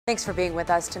Thanks for being with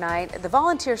us tonight. The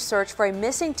volunteer search for a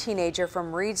missing teenager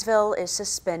from Reidsville is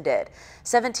suspended.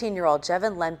 17-year-old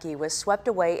Jevin Lemke was swept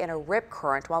away in a rip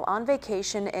current while on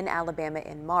vacation in Alabama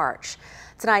in March.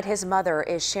 Tonight, his mother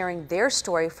is sharing their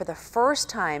story for the first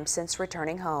time since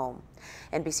returning home.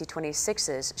 NBC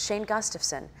 26's Shane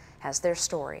Gustafson has their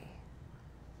story.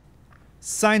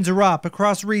 Signs are up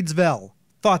across Reidsville.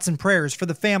 Thoughts and prayers for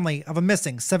the family of a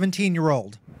missing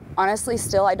 17-year-old. Honestly,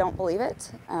 still, I don't believe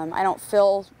it. I don't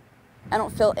feel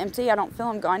empty. I don't feel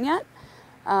I'm gone yet.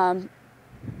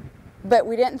 But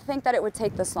we didn't think that it would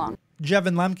take this long.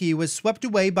 Jevin Lemke was swept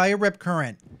away by a rip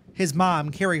current. His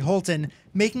mom, Carrie Holton,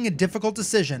 making a difficult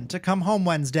decision to come home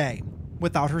Wednesday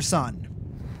without her son.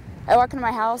 I walk into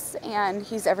my house and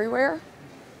he's everywhere.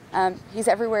 He's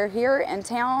everywhere here in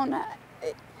town.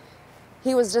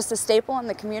 He was just a staple in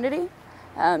the community.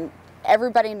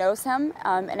 Everybody knows him,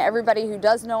 and everybody who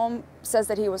does know him says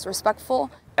that he was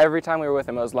respectful. Every time we were with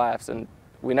him, it was laughs, and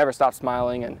we never stopped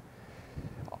smiling. And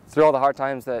through all the hard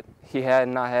times that he had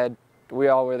and I had, we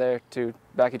all were there to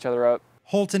back each other up.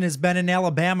 Holton has been in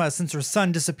Alabama since her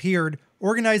son disappeared,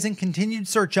 organizing continued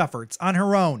search efforts on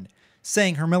her own,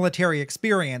 saying her military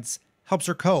experience helps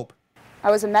her cope.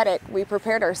 I was a medic. We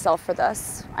prepared ourselves for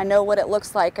this. I know what it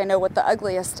looks like. I know what the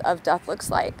ugliest of death looks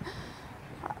like.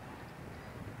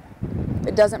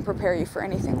 It doesn't prepare you for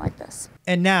anything like this.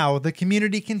 And now the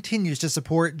community continues to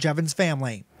support Jevin's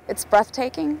family. It's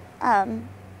breathtaking.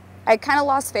 I kind of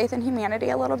lost faith in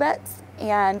humanity a little bit,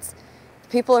 and the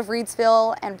people of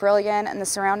Reidsville and Brilliant and the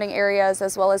surrounding areas,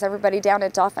 as well as everybody down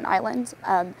at Dauphin Island,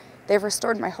 they've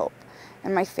restored my hope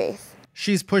and my faith.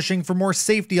 She's pushing for more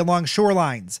safety along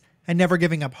shorelines and never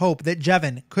giving up hope that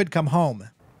Jevin could come home.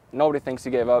 Nobody thinks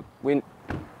he gave up. We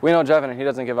know Jevin, and he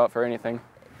doesn't give up for anything.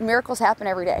 Miracles happen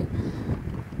every day.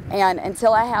 And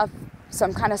until I have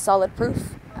some kind of solid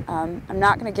proof, I'm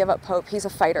not going to give up hope. He's a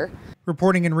fighter.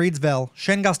 Reporting in Reidsville,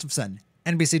 Shane Gustafson,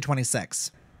 NBC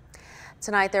 26.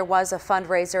 Tonight, there was a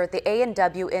fundraiser at the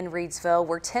A&W in Reidsville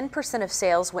where 10% of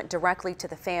sales went directly to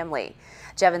the family.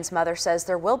 Jevin's mother says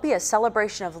there will be a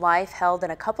celebration of life held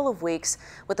in a couple of weeks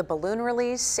with a balloon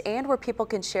release and where people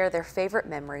can share their favorite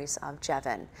memories of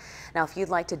Jevin. Now, if you'd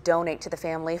like to donate to the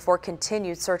family for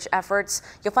continued search efforts,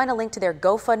 you'll find a link to their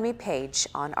GoFundMe page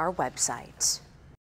on our website.